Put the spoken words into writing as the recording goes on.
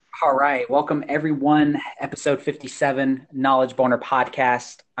All right. Welcome, everyone. Episode 57, Knowledge Boner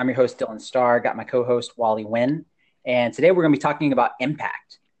Podcast. I'm your host, Dylan Starr. Got my co host, Wally Wynn. And today we're going to be talking about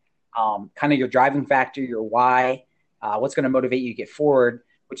impact, kind of your driving factor, your why, what's going to motivate you to get forward,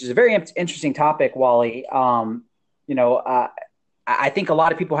 which is a very interesting topic, Wally. You know, uh, I think a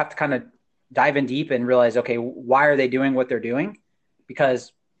lot of people have to kind of dive in deep and realize, okay, why are they doing what they're doing?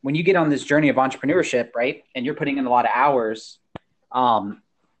 Because when you get on this journey of entrepreneurship, right, and you're putting in a lot of hours, um,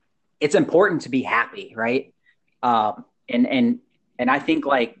 it's important to be happy, right? And I think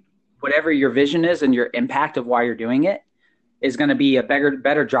like whatever your vision is and your impact of why you're doing it is going to be a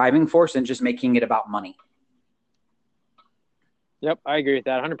better driving force than just making it about money. Yep, I agree with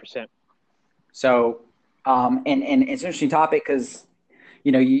that 100%. So, and it's an interesting topic because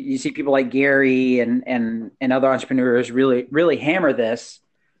you see people like Gary and other entrepreneurs really hammer this,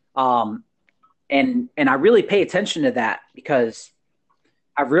 um, and I really pay attention to that because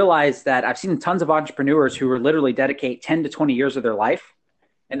I've realized that I've seen tons of entrepreneurs who are literally dedicate 10 to 20 years of their life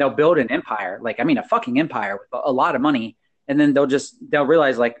and they'll build an empire. Like, I mean, a fucking empire with a lot of money. And then they'll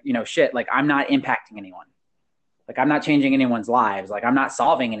realize like, shit, like I'm not impacting anyone. Like I'm not changing anyone's lives. Like I'm not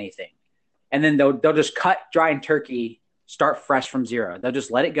solving anything. And then they'll just cut dry and turkey, start fresh from zero. They'll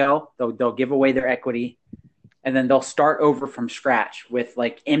just let it go. They'll give away their equity and then they'll start over from scratch with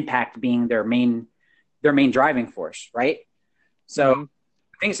like impact being their main driving force. Right. So, hmm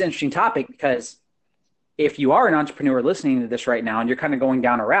I think it's an interesting topic because if you are an entrepreneur listening to this right now and you're kind of going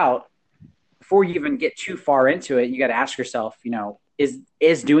down a route, before you even get too far into it, you got to ask yourself,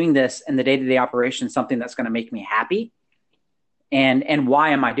 is doing this in the day to day operation something that's going to make me happy, and why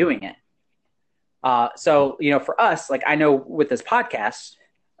am I doing it? So for us, like I know with this podcast,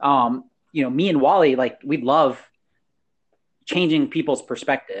 me and Wally, like we love changing people's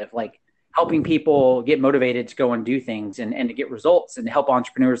perspective, like helping people get motivated to go and do things and to get results and to help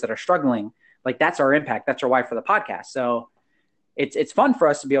entrepreneurs that are struggling. Like that's our impact. That's our why for the podcast. So it's fun for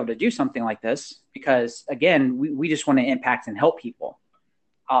us to be able to do something like this because again, we just want to impact and help people.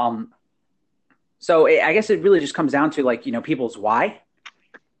 Um, I guess it really just comes down to like, people's why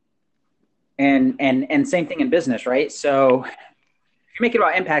and same thing in business, right? So if you make it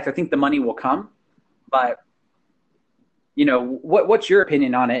about impact, I think the money will come, but what's your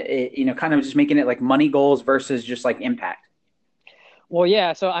opinion on it? Kind of just making it like money goals versus just like impact. Well,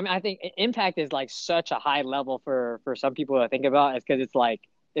 yeah. So I mean, I think impact is like such a high level for some people to think about. It's because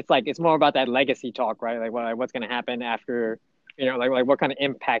it's more about that legacy talk, right? What's going to happen after, like what kind of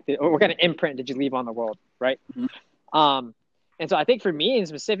impact or what kind of imprint did you leave on the world, right? Mhm. Um, and so I think for me and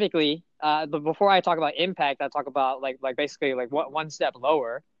specifically, but before I talk about impact, I talk about like basically like what one step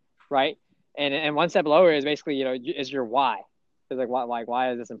lower, right? And one step lower is basically is your why. It's like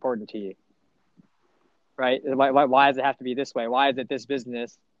why is this important to you? Right? Why does it have to be this way? Why is it this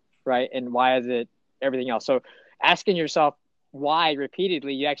business, right? And why is it everything else? So asking yourself why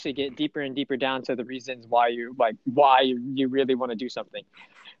repeatedly, you actually get deeper and deeper down to the reasons why you really want to do something.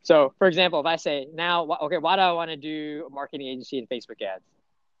 So, for example, if I say now, okay, why do I want to do a marketing agency and Facebook ads?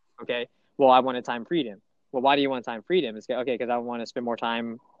 Okay, well, I wanted time freedom. Well, why do you want time freedom? It's okay because I want to spend more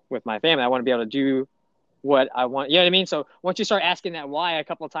time with my family. I want to be able to do what I want. You know what I mean? So once you start asking that why a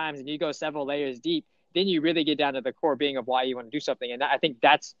couple of times and you go several layers deep, then you really get down to the core being of why you want to do something. And I think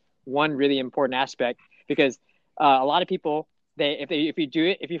that's one really important aspect because a lot of people, if you do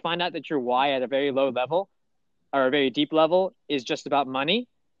it, if you find out that your why at a very low level or a very deep level is just about money,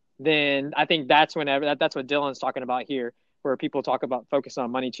 then I think that's what Dylan's talking about here, where people talk about focus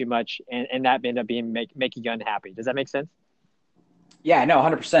on money too much and that end up making you unhappy. Does that make sense? Yeah, no,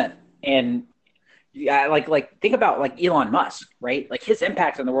 100%. And yeah, like think about like Elon Musk, right? Like his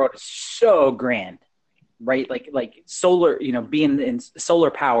impact on the world is so grand, right? Like solar, being in solar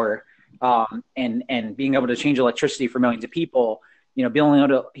power, and being able to change electricity for millions of people. Being able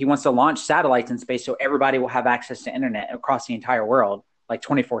to, he wants to launch satellites in space so everybody will have access to internet across the entire world, like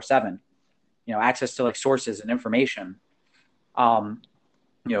 24/7. Access to like sources and information.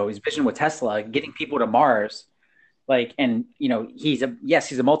 His vision with Tesla, getting people to Mars, like, and he's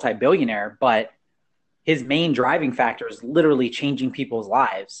a multi-billionaire, but his main driving factor is literally changing people's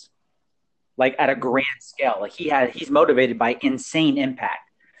lives like at a grand scale. Like he's motivated by insane impact.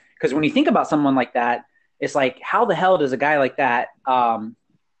 Because when you think about someone like that, it's like how the hell does a guy like that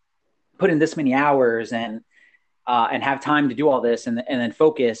put in this many hours and have time to do all this and then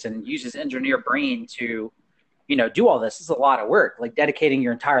focus and use his engineer brain to do all this? This is a lot of work, like dedicating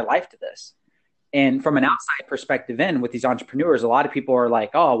your entire life to this. And from an outside perspective in with these entrepreneurs, a lot of people are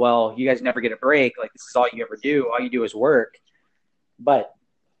like, oh, well, you guys never get a break. Like this is all you ever do. All you do is work. But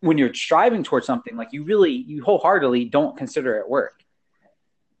when you're striving towards something, like you wholeheartedly don't consider it work.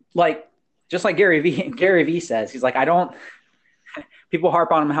 like just like Gary V says, he's like, I don't. People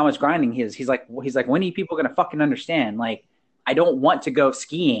harp on him how much grinding he is. He's like, when are people gonna fucking understand? Like, I don't want to go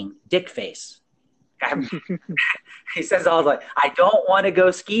skiing, dick face. He says, I was like, I don't want to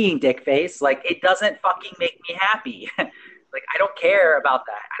go skiing, dick face. Like, it doesn't fucking make me happy. Like, I don't care about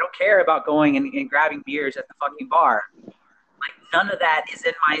that. I don't care about going and grabbing beers at the fucking bar. Like, none of that is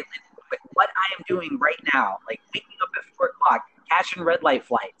in my, like, what I am doing right now. Like, waking up at 4 o'clock, catching red light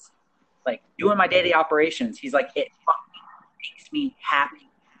flights, like, doing my daily operations. He's like, it fucking makes me happy.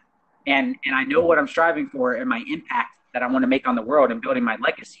 And I know what I'm striving for and my impact that I want to make on the world and building my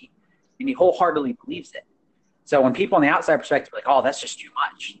legacy. And he wholeheartedly believes it. So when people on the outside perspective are like, oh, that's just too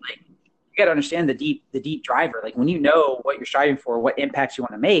much. Like, you got to understand the deep driver. Like, when you know what you're striving for, what impacts you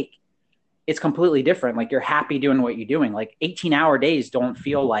want to make, it's completely different. Like, you're happy doing what you're doing. Like, 18-hour days don't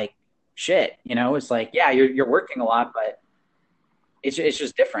feel like shit. It's like, yeah, you're working a lot, but it's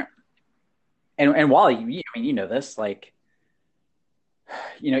just different. And Wally, I mean, you know this, like,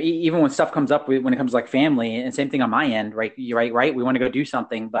 even when stuff comes up when it comes to like family, and same thing on my end, right? You right. We want to go do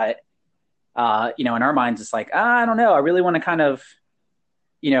something, but in our minds, it's like, I don't know. I really want to kind of,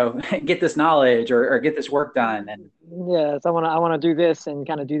 get this knowledge or get this work done. And Yes, I want to do this and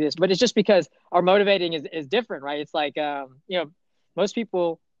kind of do this, but it's just because our motivating is different, right? It's like most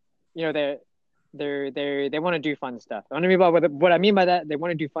people, they want to do fun stuff. What I mean by that, they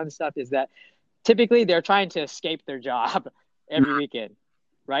want to do fun stuff is that typically they're trying to escape their job every weekend,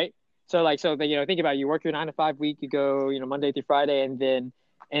 right? So think about it. You work your 9 to 5 week, you go, Monday through Friday, and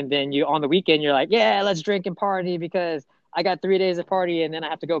then you on the weekend you're like, yeah, let's drink and party because I got 3 days of party and then I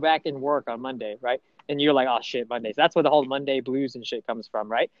have to go back and work on Monday, right? And you're like, oh shit, Mondays. That's where the whole Monday blues and shit comes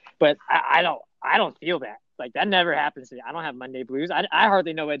from, right? But I don't feel that. Like that never happens to me. I don't have Monday blues. I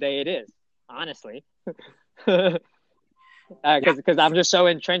hardly know what day it is, honestly. yeah, Because I'm just so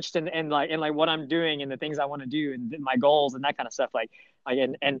entrenched in what I'm doing and the things I want to do and my goals and that kind of stuff.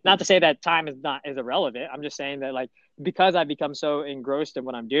 And not to say that time is irrelevant. I'm just saying that like because I've become so engrossed in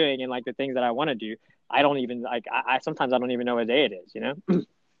what I'm doing and like the things that I want to do, I don't even like I sometimes I don't even know what day it is.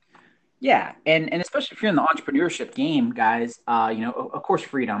 yeah, and especially if you're in the entrepreneurship game, guys, of course,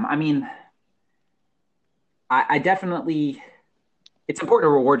 freedom. I mean, I definitely, it's important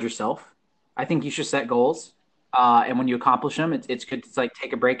to reward yourself. I think you should set goals, and when you accomplish them, it's good to like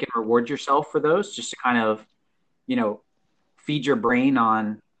take a break and reward yourself for those, just to kind of, you know, feed your brain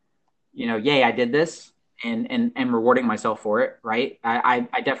on, yay, I did this, and rewarding myself for it. Right? I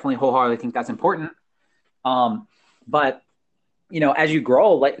definitely wholeheartedly think that's important. But as you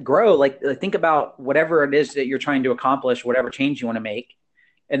grow, think about whatever it is that you're trying to accomplish, whatever change you want to make,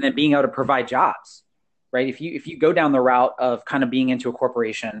 and then being able to provide jobs, right? If you go down the route of kind of being into a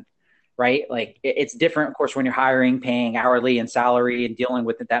corporation, right? Like it's different, of course, when you're hiring, paying hourly and salary and dealing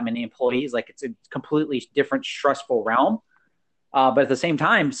with that many employees. Like it's a completely different, stressful realm. But at the same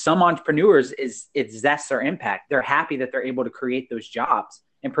time, some entrepreneurs that's their impact. They're happy that they're able to create those jobs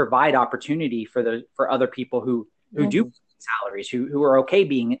and provide opportunity for other people who Mm-hmm. do salaries, who are okay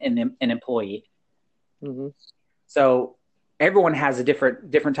being an employee. Mm-hmm. So everyone has a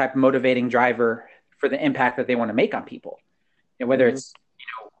different type of motivating driver for the impact that they want to make on people. And whether Mm-hmm. it's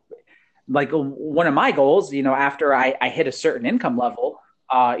like one of my goals, after I hit a certain income level,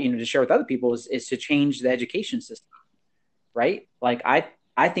 to share with other people is to change the education system, right? Like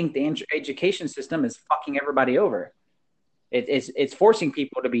I think the education system is fucking everybody over. It's forcing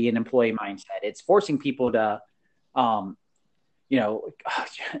people to be an employee mindset. It's forcing people to, um,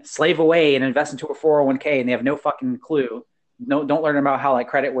 slave away and invest into a 401k, and they have no fucking clue. No, don't learn about how like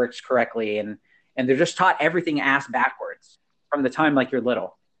credit works correctly, and they're just taught everything ass backwards from the time like you're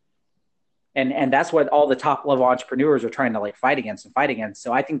little. And that's what all the top level entrepreneurs are trying to like fight against and fight against.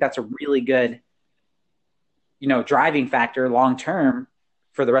 So I think that's a really good, driving factor long term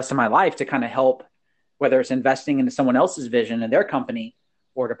for the rest of my life to kind of help, whether it's investing into someone else's vision and their company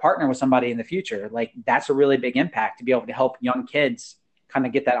or to partner with somebody in the future. Like that's a really big impact to be able to help young kids kind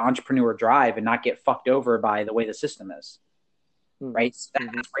of get that entrepreneur drive and not get fucked over by the way the system is. Right. So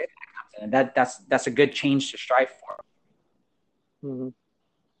Mm-hmm. that's where impact comes in. And that's a good change to strive for Mm-hmm.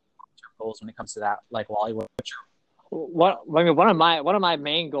 goals when it comes to that. Like Wally, what's your One of my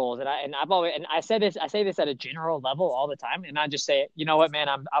main goals, I've always and I say this at a general level all the time, and I just say, you know what, man,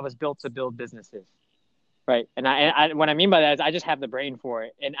 I was built to build businesses, right? And what I mean by that is I just have the brain for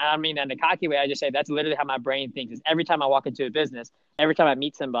it, and I don't mean that in a cocky way. I just say that's literally how my brain thinks. Is every time I walk into a business, every time I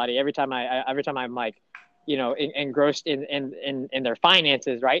meet somebody, every time I'm like, engrossed in their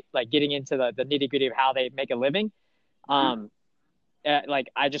finances, right? Like getting into the nitty gritty of how they make a living. Um, like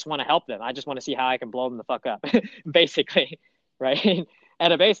I just want to help them. I just want to see how I can blow them the fuck up, basically, right?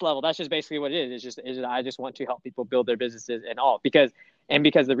 at a base level, that's just basically what it is. It's just I just want to help people build their businesses and all because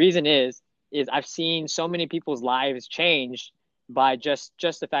the reason is I've seen so many people's lives change by just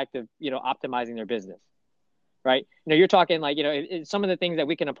the fact of optimizing their business, right? You're talking like some of the things that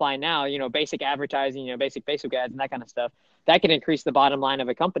we can apply now, basic advertising, basic Facebook ads and that kind of stuff that can increase the bottom line of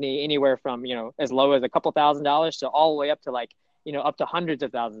a company anywhere from as low as a couple $1,000s to all the way up to like up to hundreds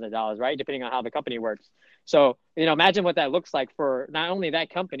of thousands of dollars, right? Depending on how the company works. So, imagine what that looks like for not only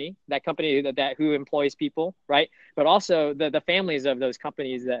that company that who employs people, right? But also the families of those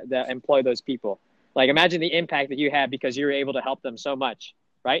companies that employ those people. Like imagine the impact that you have because you're able to help them so much,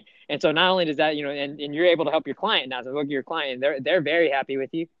 right? And so not only does that, and you're able to help your client now. So look at your client, they're very happy with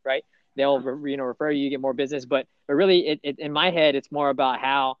you, right? They'll refer you, get more business. But really, it in my head, it's more about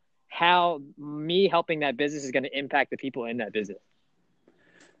how me helping that business is going to impact the people in that business.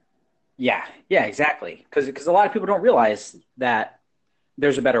 Yeah, exactly. Because a lot of people don't realize that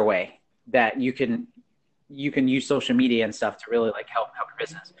there's a better way, that you can use social media and stuff to really like help your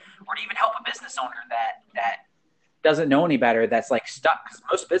business, or to even help a business owner that doesn't know any better, that's like stuck. Because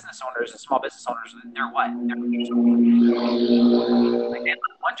most business owners and small business owners, they're like they have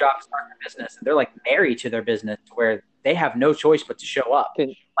one job to start their business, and they're like married to their business, where they have no choice but to show up. Can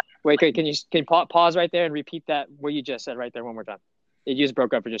you pause right there and repeat that what you just said right there one more time? It just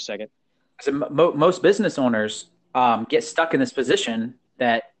broke up for just a second. So most business owners get stuck in this position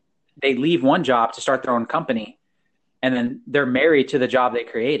that they leave one job to start their own company, and then they're married to the job they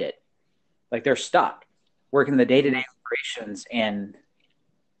created. Like they're stuck working the day-to-day operations and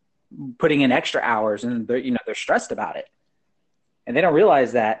putting in extra hours, and they're stressed about it. And they don't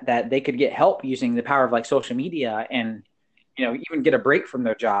realize that they could get help using the power of like social media and, even get a break from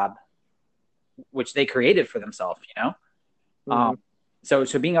their job, which they created for themselves, Mm-hmm. So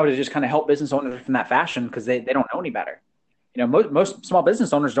being able to just kind of help business owners from that fashion, because they don't know any better. Most small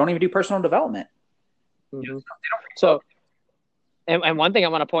business owners don't even do personal development. Mm-hmm. So and one thing I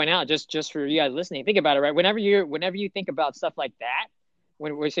want to point out, just for you guys listening, think about it, right? Whenever you think about stuff like that,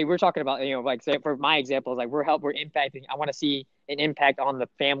 when we're talking about, like say for my examples, like we're impacting, I want to see an impact on the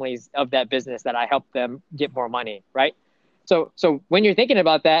families of that business that I help them get more money, right? So when you're thinking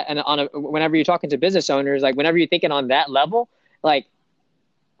about that, and whenever you're talking to business owners, like whenever you're thinking on that level, like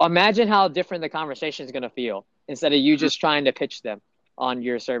imagine how different the conversation is going to feel instead of you just trying to pitch them on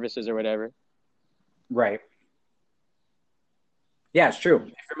your services or whatever. Right. Yeah, it's true.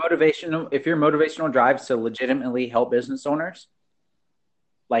 If your motivational drive to legitimately help business owners,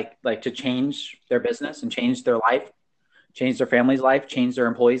 like to change their business and change their life, change their family's life, change their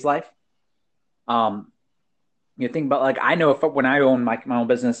employees' life. You think about, like, I know when I own my own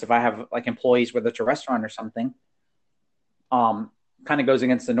business, if I have like employees, whether it's a restaurant or something, kind of goes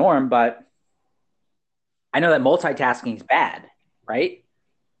against the norm, but I know that multitasking is bad, right?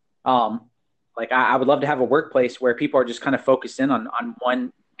 Like I would love to have a workplace where people are just kind of focused in on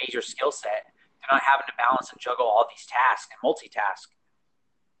one major skill set. They're not having to balance and juggle all these tasks and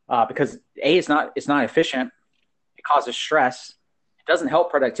multitask. Because it's not efficient. It causes stress. It doesn't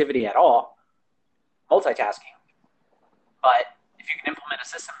help productivity at all, multitasking. But if you can implement a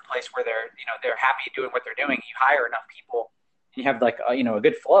system in place where they're happy doing what they're doing, you hire enough people, and you have like a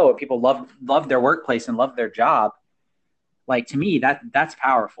good flow, and people love their workplace and love their job. Like, to me, that's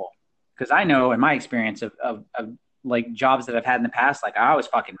powerful, because I know in my experience of like jobs that I've had in the past, like I was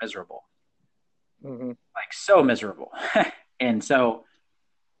fucking miserable, mm-hmm. Like so miserable. And so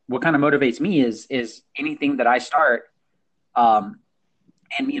what kind of motivates me is anything that I start, and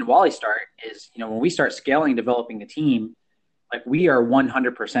me and Wally start, is, when we start scaling, developing a team, like we are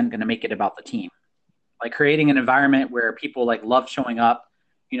 100% going to make it about the team. Like creating an environment where people like love showing up,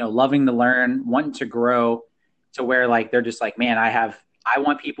 loving to learn, wanting to grow, to where like they're just like, man, I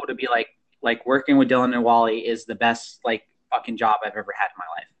want people to be like working with Dylan and Wally is the best like fucking job I've ever had in my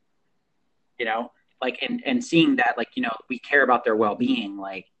life. Like and seeing that, like, we care about their well-being,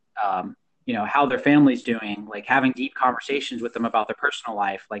 like how their family's doing, like having deep conversations with them about their personal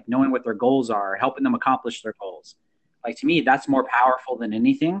life, like knowing what their goals are, helping them accomplish their goals. Like, to me, that's more powerful than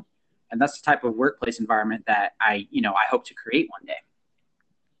anything. And that's the type of workplace environment that I hope to create one day.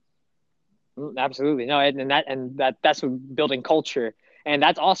 Absolutely. No, and that's what building culture, and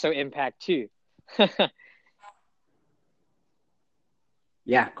that's also impact too.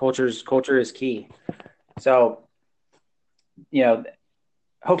 Yeah, culture is key. So,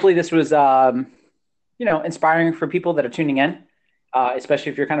 hopefully this was inspiring for people that are tuning in. Especially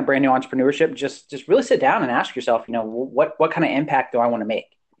if you're kind of brand new entrepreneurship, just really sit down and ask yourself, what kind of impact do I want to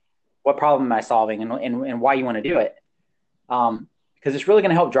make? What problem am I solving, and why you want to do it? Because it's really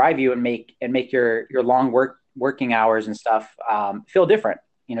going to help drive you and make your long work working hours and stuff feel different.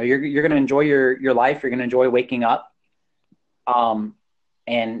 You know, you're going to enjoy your life. You're going to enjoy waking up, um,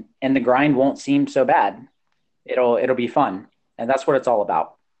 and the grind won't seem so bad. It'll be fun, and that's what it's all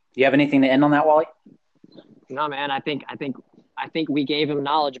about. Do you have anything to end on that, Wally? No, man, I think we gave him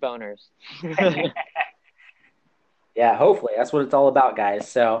knowledge boners. Yeah, hopefully that's what it's all about, guys.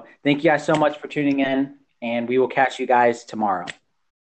 So thank you guys so much for tuning in, and we will catch you guys tomorrow.